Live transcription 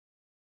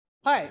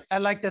Hi,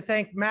 I'd like to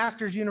thank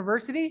Masters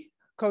University,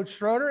 Coach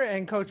Schroeder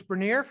and Coach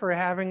Bernier for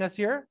having us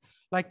here.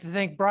 I'd like to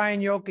thank Brian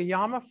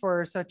Yokoyama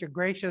for such a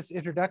gracious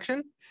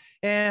introduction.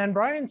 And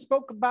Brian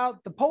spoke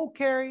about the pole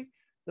carry,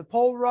 the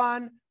pole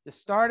run, the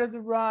start of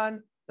the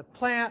run, the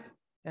plant,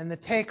 and the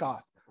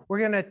takeoff. We're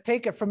going to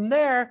take it from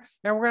there,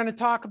 and we're going to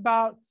talk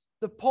about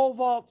the pole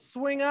vault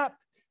swing up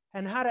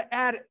and how to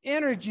add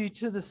energy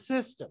to the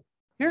system.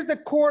 Here's the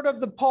chord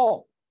of the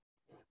pole.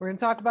 We're going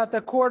to talk about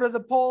the chord of the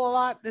pole a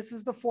lot. This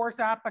is the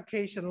force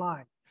application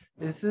line.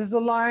 This is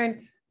the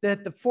line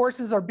that the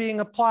forces are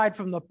being applied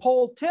from the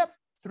pole tip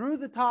through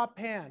the top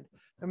hand.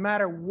 No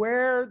matter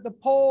where the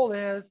pole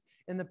is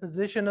in the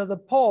position of the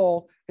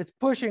pole, it's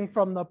pushing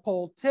from the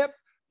pole tip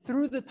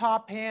through the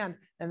top hand,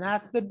 and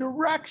that's the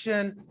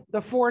direction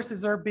the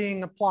forces are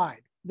being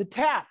applied. The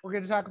tap, we're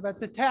going to talk about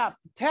the tap.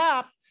 The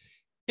tap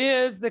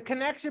is the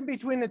connection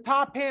between the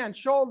top hand,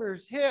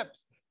 shoulders,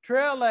 hips,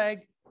 trail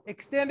leg,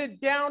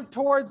 extended down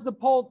towards the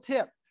pole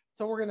tip.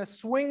 So we're going to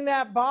swing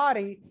that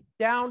body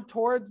down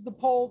towards the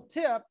pole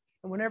tip.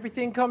 And when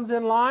everything comes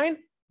in line,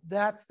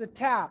 that's the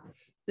tap.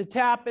 The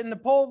tap in the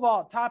pole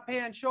vault, top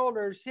hand,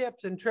 shoulders,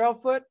 hips, and trail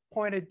foot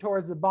pointed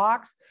towards the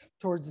box,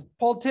 towards the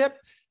pole tip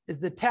is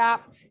the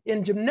tap.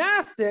 In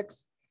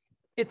gymnastics,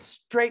 it's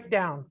straight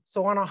down.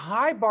 So on a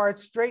high bar,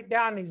 it's straight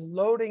down. And he's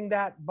loading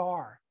that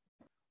bar.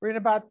 We're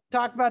going to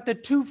talk about the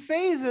two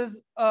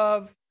phases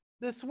of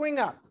the swing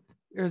up.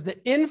 There's the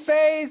in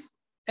phase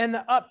and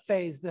the up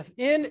phase. The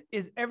in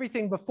is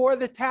everything before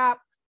the tap.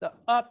 The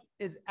up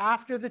is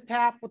after the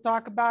tap we'll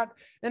talk about.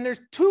 And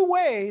there's two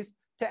ways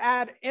to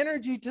add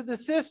energy to the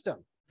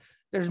system.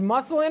 There's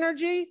muscle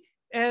energy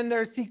and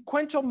there's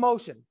sequential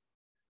motion.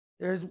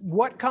 There's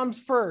what comes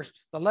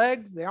first, the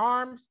legs, the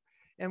arms.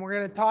 And we're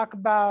going to talk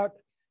about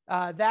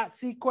that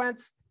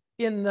sequence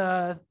in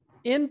the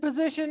in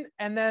position.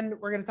 And then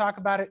we're going to talk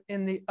about it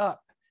in the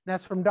up. And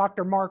that's from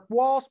Dr. Mark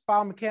Walsh,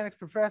 biomechanics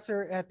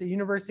professor at the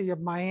University of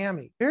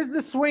Miami. Here's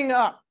the swing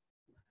up.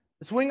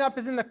 The swing up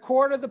is in the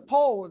chord of the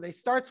pole. They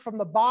starts from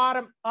the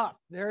bottom up.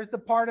 There's the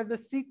part of the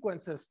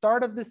sequence, the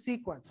start of the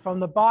sequence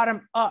from the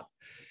bottom up.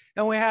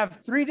 And we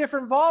have three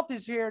different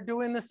vaulters here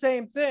doing the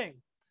same thing.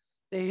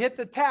 They hit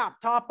the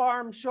tap, top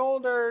arm,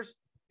 shoulders,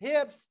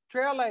 hips,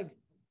 trail leg,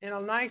 in a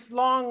nice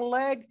long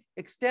leg,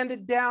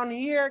 extended down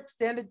here,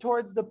 extended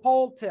towards the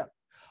pole tip.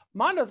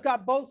 Mondo's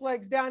got both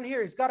legs down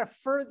here. He's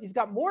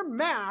got more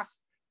mass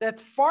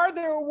that's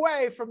farther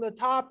away from the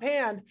top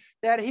hand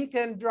that he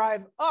can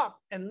drive up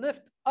and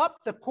lift up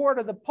the chord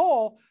of the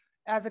pole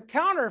as a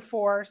counter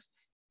force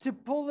to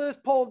pull this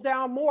pole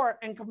down more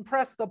and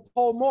compress the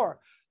pole more.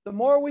 The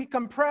more we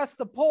compress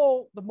the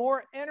pole, the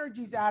more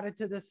energy is added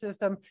to the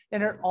system,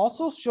 and it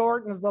also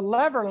shortens the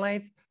lever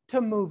length to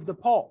move the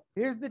pole.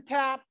 Here's the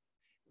tap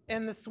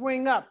and the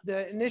swing up,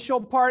 the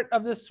initial part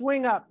of the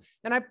swing up.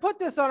 And I put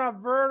this on a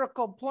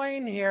vertical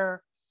plane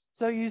here.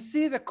 So you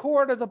see the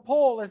chord of the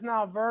pole is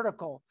now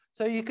vertical.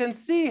 So you can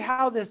see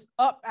how this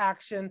up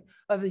action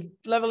of the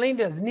leveling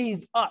does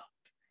knees up.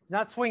 He's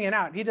not swinging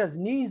out. He does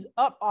knees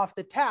up off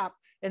the tap.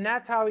 And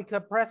that's how he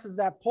compresses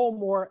that pole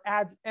more,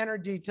 adds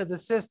energy to the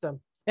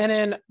system. And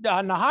then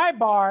on the high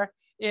bar,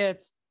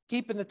 it's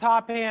keeping the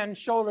top hand,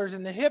 shoulders,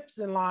 and the hips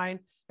in line,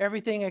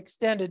 everything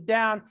extended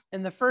down.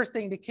 And the first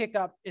thing to kick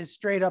up is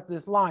straight up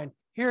this line.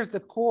 Here's the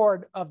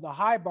chord of the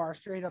high bar,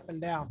 straight up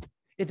and down.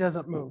 It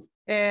doesn't move.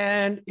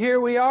 And here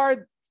we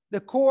are,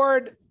 the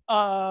chord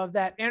of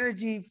that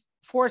energy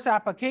force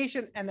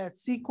application and that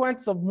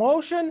sequence of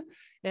motion.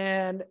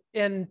 And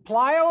in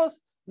plyos,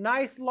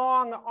 nice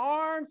long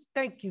arms.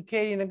 Thank you,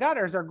 Katie Nagata,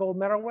 there's our gold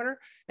medal winner.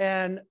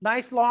 And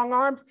nice long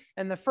arms.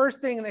 And the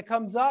first thing that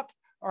comes up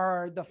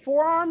are the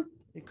forearm.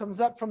 It comes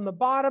up from the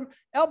bottom.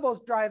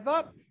 Elbows drive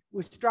up,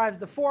 which drives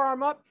the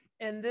forearm up.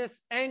 And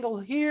this angle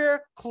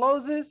here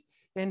closes.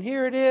 And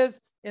here it is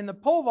in the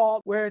pole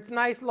vault where it's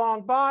nice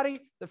long body.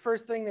 The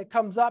first thing that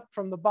comes up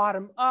from the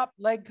bottom up,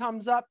 leg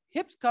comes up,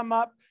 hips come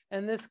up,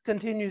 and this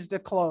continues to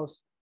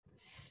close.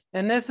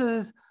 And this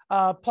is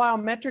a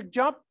plyometric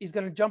jump. He's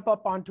going to jump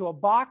up onto a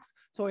box.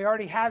 So he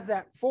already has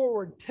that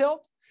forward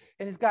tilt,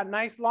 and he's got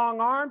nice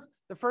long arms.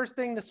 The first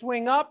thing to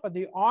swing up are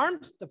the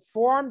arms, the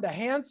forearm, the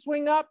hands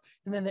swing up,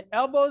 and then the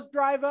elbows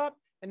drive up,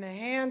 and the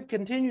hand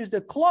continues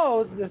to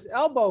close this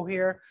elbow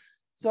here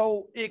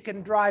so it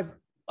can drive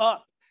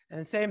up.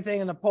 And same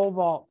thing in the pole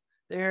vault.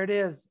 There it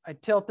is. I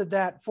tilted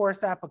that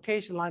force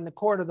application line, the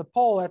chord of the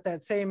pole at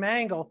that same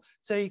angle,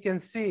 so you can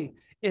see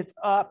it's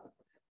up,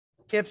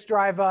 hips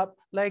drive up,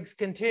 legs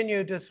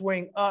continue to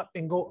swing up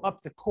and go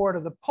up the chord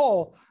of the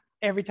pole.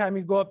 Every time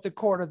you go up the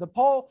chord of the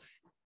pole,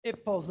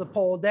 it pulls the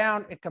pole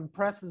down, it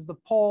compresses the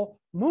pole,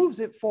 moves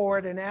it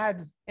forward, and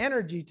adds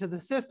energy to the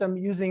system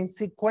using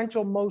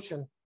sequential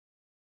motion.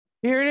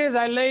 Here it is.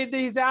 I laid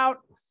these out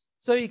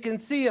so you can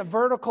see a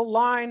vertical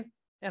line,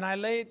 and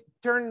I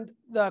turned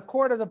the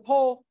chord of the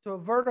pole to a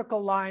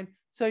vertical line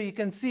so you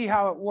can see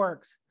how it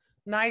works.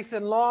 Nice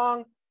and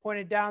long,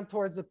 pointed down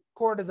towards the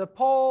chord of the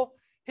pole,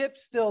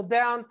 hips still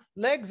down,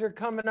 legs are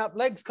coming up,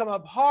 legs come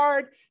up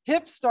hard,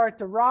 hips start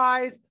to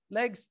rise,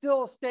 legs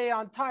still stay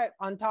on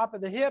top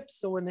of the hips.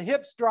 So when the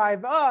hips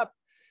drive up,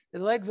 the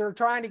legs are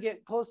trying to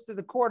get close to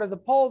the cord of the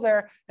pole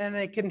there, and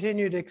they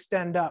continue to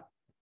extend up.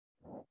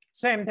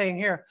 Same thing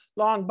here,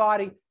 long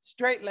body,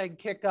 straight leg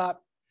kick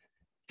up,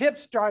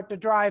 hips start to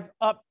drive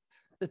up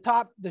the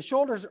top, the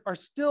shoulders are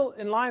still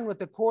in line with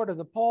the cord of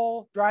the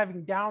pole,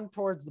 driving down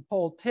towards the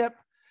pole tip,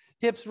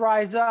 hips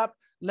rise up,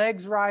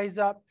 legs rise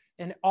up,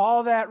 and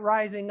all that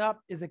rising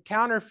up is a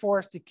counter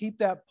force to keep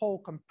that pole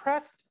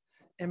compressed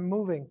and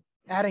moving,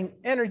 adding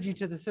energy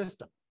to the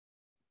system.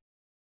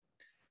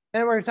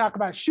 Then we're going to talk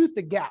about shoot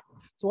the gap.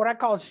 So what I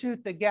call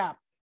shoot the gap,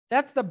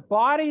 that's the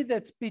body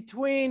that's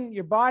between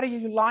your body,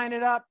 you line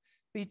it up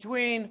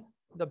between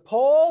the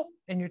pole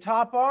and your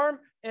top arm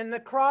and the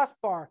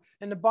crossbar,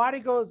 and the body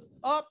goes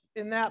up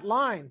in that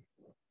line.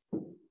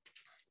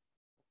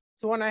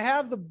 So when I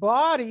have the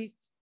body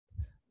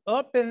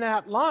up in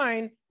that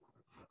line,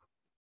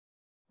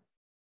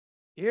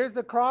 here's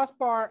the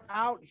crossbar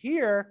out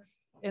here,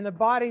 and the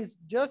body's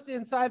just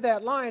inside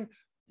that line.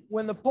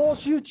 When the pole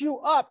shoots you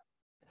up,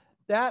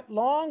 that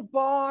long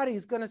body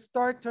is going to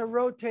start to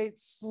rotate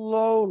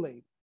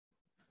slowly.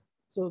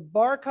 So the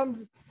bar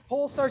comes,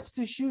 pole starts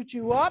to shoot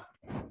you up,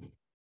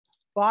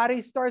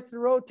 body starts to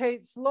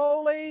rotate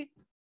slowly,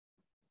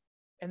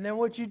 and then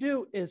what you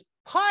do is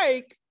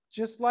pike,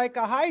 just like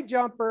a high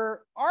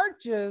jumper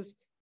arches,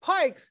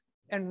 pikes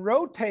and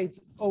rotates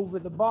over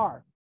the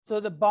bar. So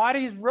the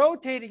body's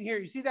rotating here.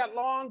 You see that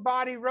long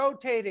body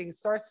rotating. It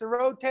starts to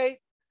rotate,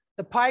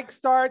 the pike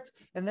starts,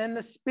 and then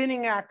the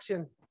spinning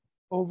action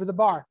over the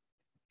bar.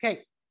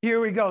 Okay,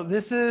 here we go.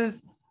 This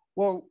is,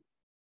 well,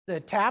 the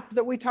tap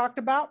that we talked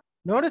about.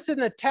 Notice in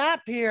the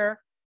tap here,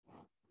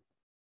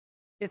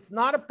 it's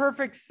not a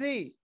perfect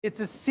C. It's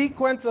a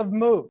sequence of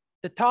move.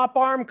 The top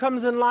arm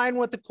comes in line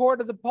with the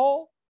cord of the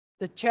pole.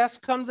 The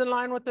chest comes in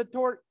line with the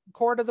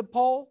cord of the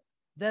pole.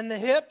 Then the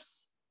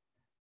hips,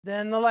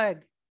 then the leg.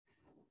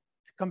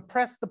 To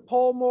compress the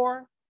pole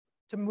more,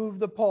 to move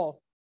the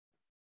pole.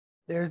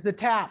 There's the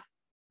tap.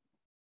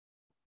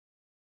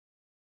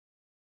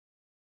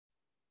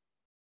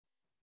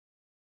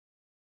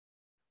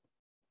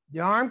 The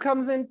arm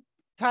comes in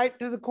tight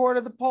to the cord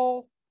of the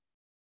pole.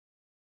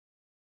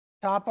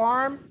 Top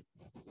arm,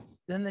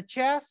 then the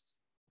chest,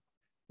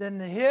 then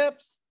the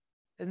hips,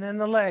 and then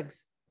the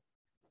legs.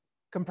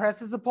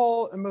 Compresses the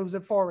pole and moves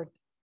it forward.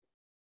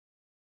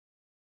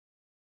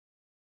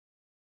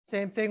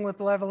 Same thing with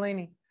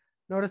Levellini.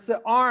 Notice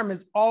the arm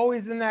is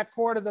always in that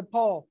cord of the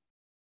pole.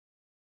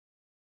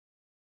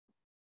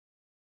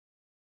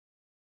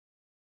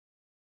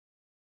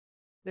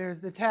 There's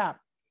the tap.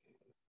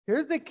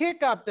 Here's the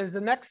kick up. There's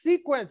the next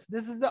sequence.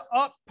 This is the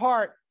up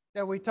part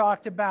that we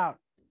talked about.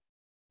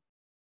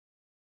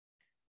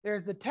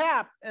 There's the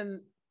tap, and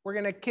we're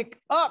going to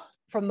kick up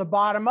from the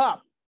bottom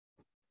up.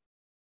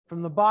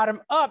 From the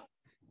bottom up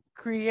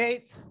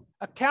creates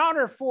a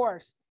counter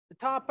force. The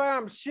top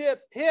arm,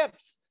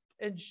 hips,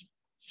 and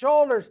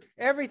shoulders,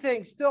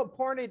 everything still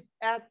pointed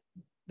at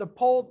the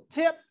pole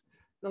tip.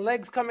 The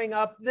legs coming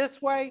up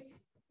this way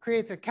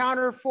creates a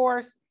counter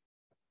force,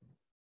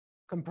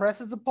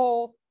 compresses the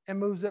pole, and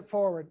moves it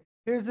forward.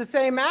 Here's the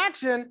same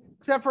action,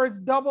 except for it's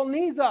double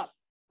knees up.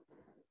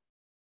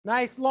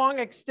 Nice long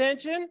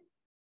extension.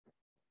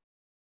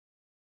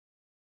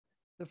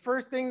 The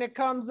first thing that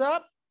comes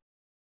up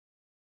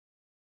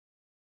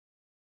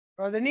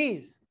are the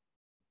knees.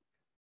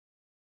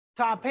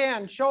 Top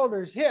hand,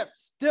 shoulders,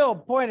 hips, still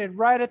pointed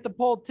right at the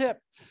pole tip.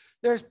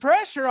 There's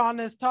pressure on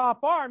this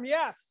top arm,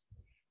 yes,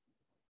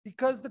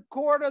 because the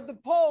cord of the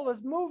pole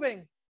is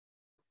moving,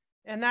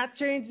 and that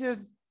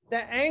changes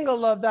the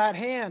angle of that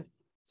hand.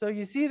 So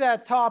you see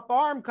that top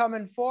arm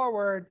coming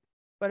forward,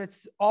 but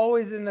it's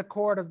always in the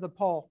cord of the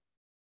pole.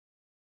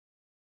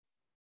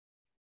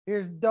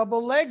 Here's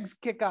double legs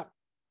kick up.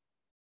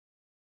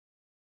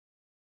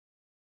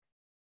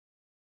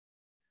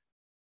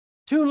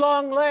 Two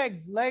long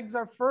legs. Legs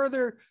are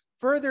further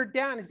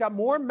down. He's got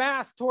more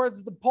mass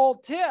towards the pole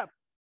tip.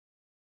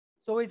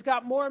 So he's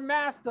got more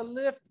mass to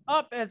lift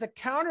up as a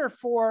counter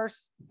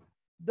force.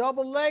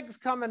 Double legs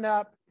coming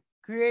up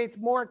creates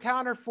more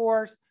counter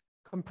force,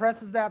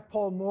 compresses that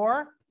pole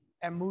more,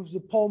 and moves the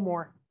pole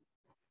more.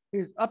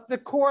 Here's up the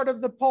cord of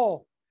the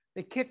pole.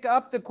 They kick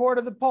up the cord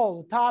of the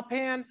pole. The top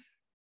hand,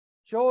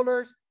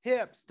 shoulders,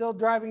 hips, still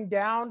driving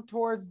down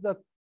towards the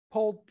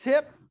pole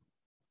tip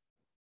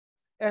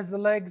as the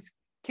legs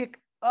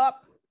kick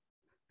up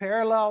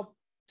parallel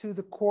to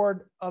the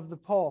cord of the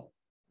pole.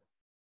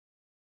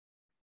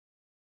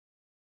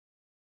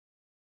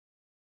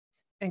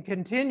 And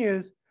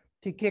continues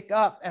to kick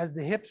up as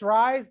the hips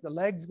rise, the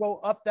legs go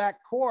up that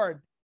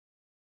cord.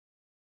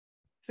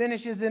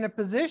 Finishes in a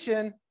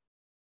position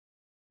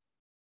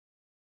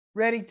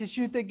ready to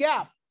shoot the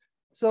gap.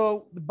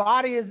 So the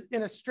body is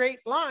in a straight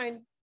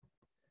line,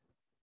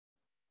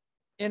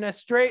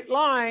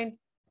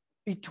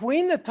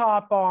 between the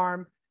top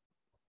arm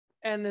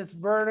and this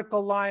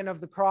vertical line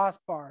of the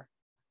crossbar.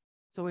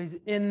 So he's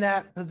in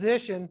that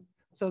position.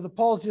 So the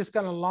pole's just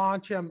going to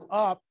launch him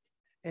up,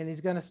 and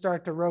he's going to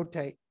start to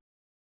rotate.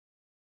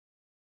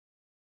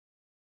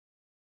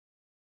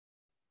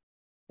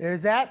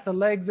 There's that. The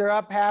legs are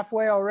up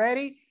halfway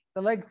already.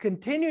 The legs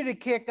continue to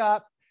kick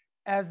up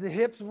as the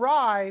hips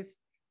rise,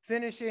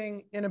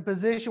 finishing in a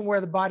position where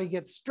the body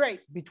gets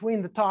straight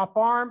between the top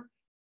arm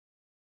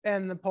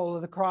and the pole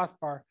of the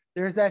crossbar.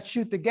 There's that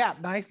shoot the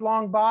gap. Nice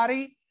long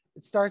body.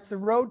 It starts to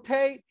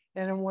rotate,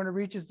 and then when it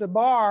reaches the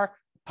bar,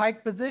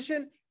 pike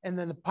position, and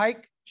then the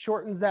pike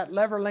shortens that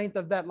lever length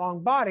of that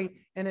long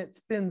body, and it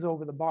spins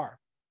over the bar.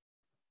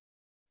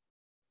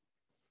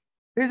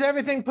 Here's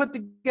everything put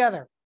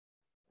together.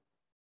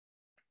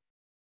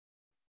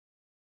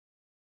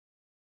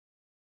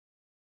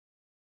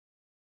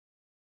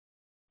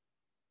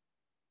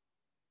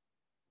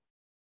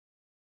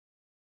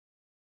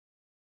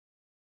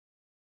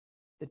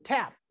 The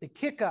tap, the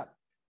kick up,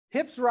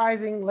 hips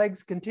rising,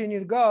 legs continue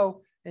to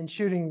go, and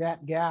shooting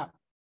that gap.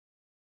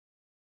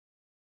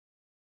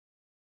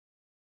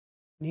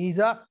 Knees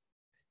up,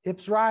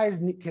 hips rise,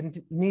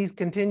 knees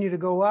continue to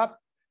go up,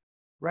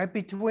 right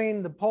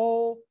between the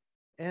pole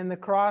and the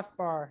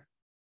crossbar.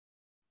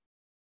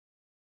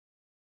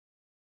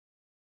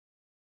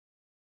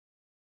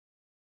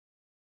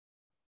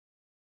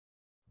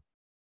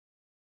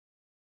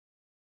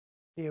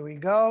 Here we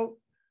go.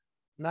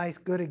 Nice,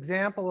 good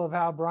example of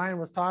how Brian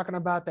was talking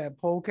about that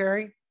pole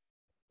carry.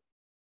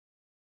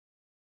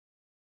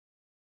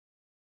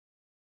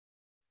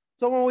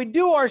 So when we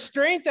do our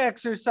strength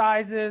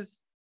exercises,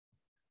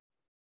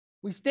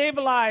 we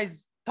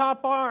stabilize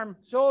top arm,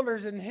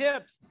 shoulders, and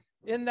hips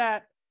in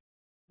that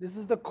this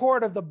is the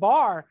chord of the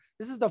bar.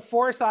 This is the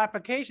force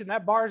application.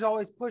 That bar is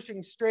always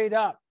pushing straight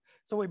up.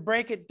 So we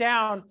break it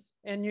down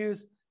and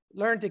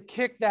learn to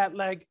kick that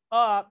leg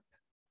up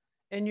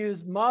and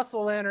use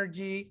muscle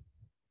energy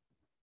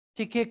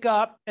to kick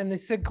up, and the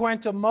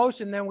sequential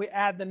motion. Then we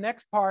add the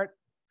next part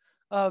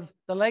of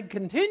the leg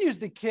continues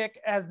to kick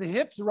as the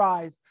hips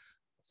rise.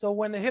 So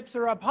when the hips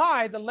are up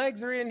high, the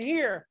legs are in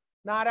here,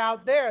 not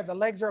out there. The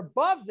legs are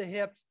above the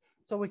hips,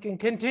 so we can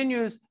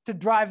continue to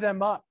drive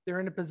them up. They're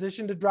in a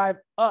position to drive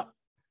up.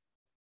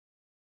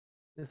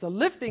 It's a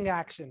lifting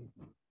action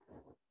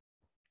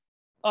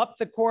up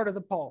the chord of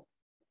the pole.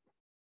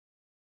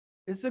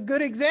 It's a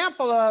good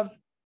example of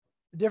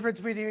the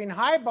difference between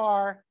high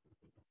bar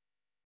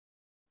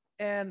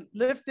and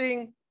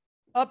lifting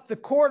up the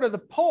chord of the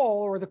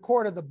pole or the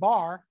chord of the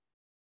bar.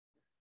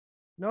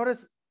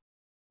 Notice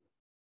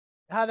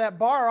how that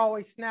bar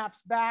always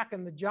snaps back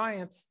in the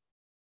giants.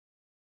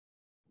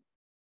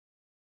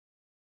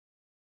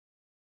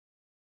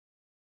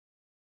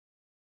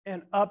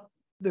 And up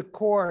the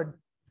chord,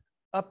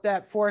 up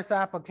that force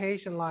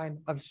application line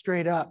of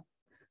straight up.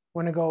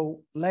 When I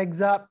go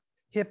legs up,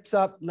 hips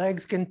up,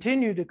 legs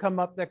continue to come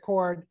up the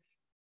chord.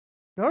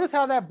 Notice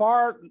how that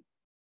bar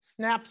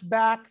snaps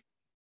back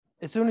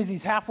as soon as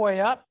he's halfway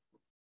up,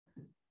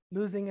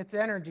 losing its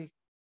energy.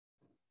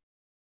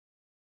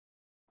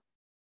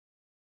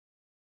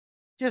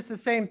 Just the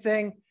same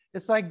thing.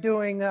 It's like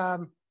doing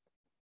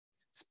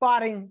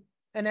spotting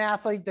an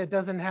athlete that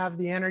doesn't have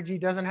the energy,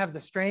 doesn't have the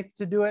strength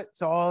to do it.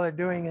 So all they're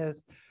doing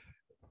is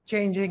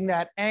changing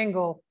that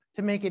angle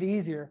to make it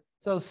easier.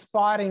 So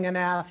spotting an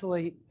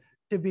athlete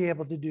to be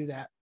able to do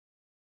that.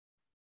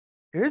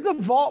 Here's the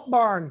vault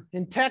barn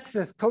in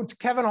Texas, Coach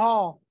Kevin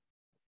Hall.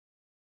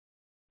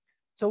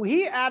 So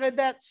he added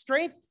that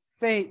strength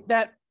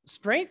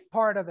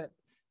part of it.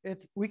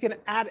 We can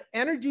add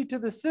energy to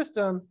the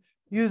system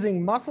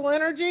using muscle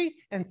energy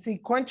and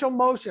sequential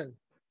motion.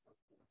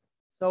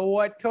 So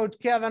what Coach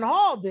Kevin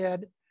Hall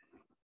did,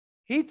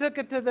 he took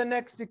it to the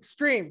next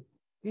extreme.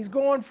 He's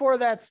going for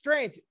that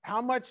strength.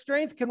 How much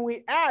strength can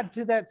we add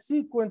to that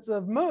sequence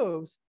of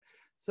moves?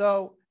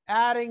 So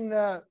adding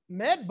the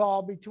med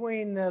ball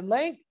between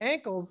the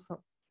ankles,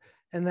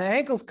 and the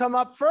ankles come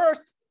up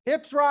first,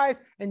 hips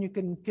rise, and you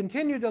can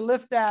continue to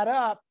lift that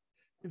up,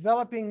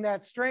 developing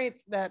that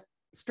strength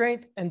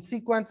and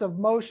sequence of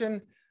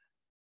motion,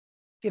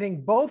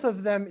 getting both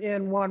of them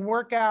in one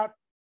workout.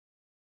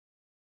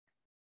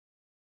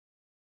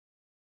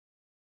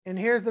 And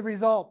here's the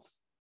results.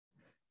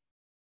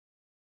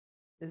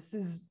 This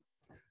is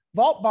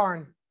Vault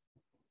Barn,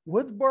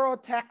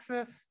 Woodsboro,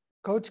 Texas,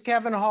 Coach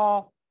Kevin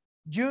Hall,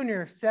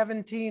 junior,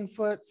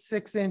 17-foot,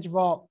 6-inch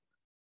vault.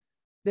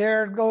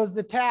 There goes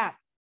the tap.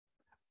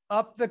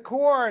 Up the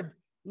chord,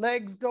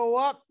 legs go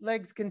up,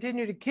 legs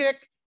continue to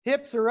kick,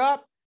 hips are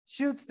up,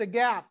 shoots the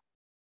gap.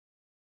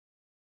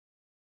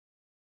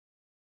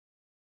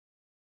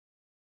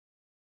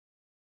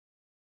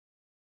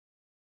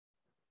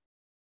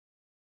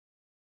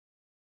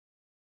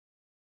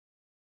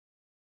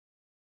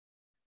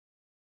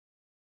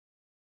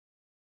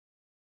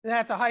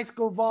 That's a high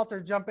school vaulter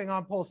jumping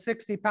on pole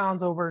 60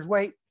 pounds over his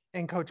weight,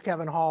 and Coach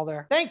Kevin Hall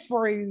there. Thanks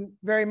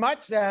very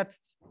much.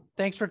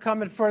 Thanks for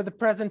coming for the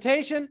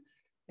presentation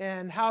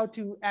and how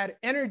to add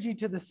energy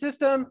to the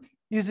system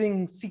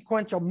using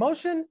sequential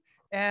motion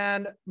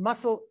and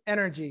muscle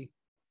energy.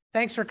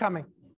 Thanks for coming.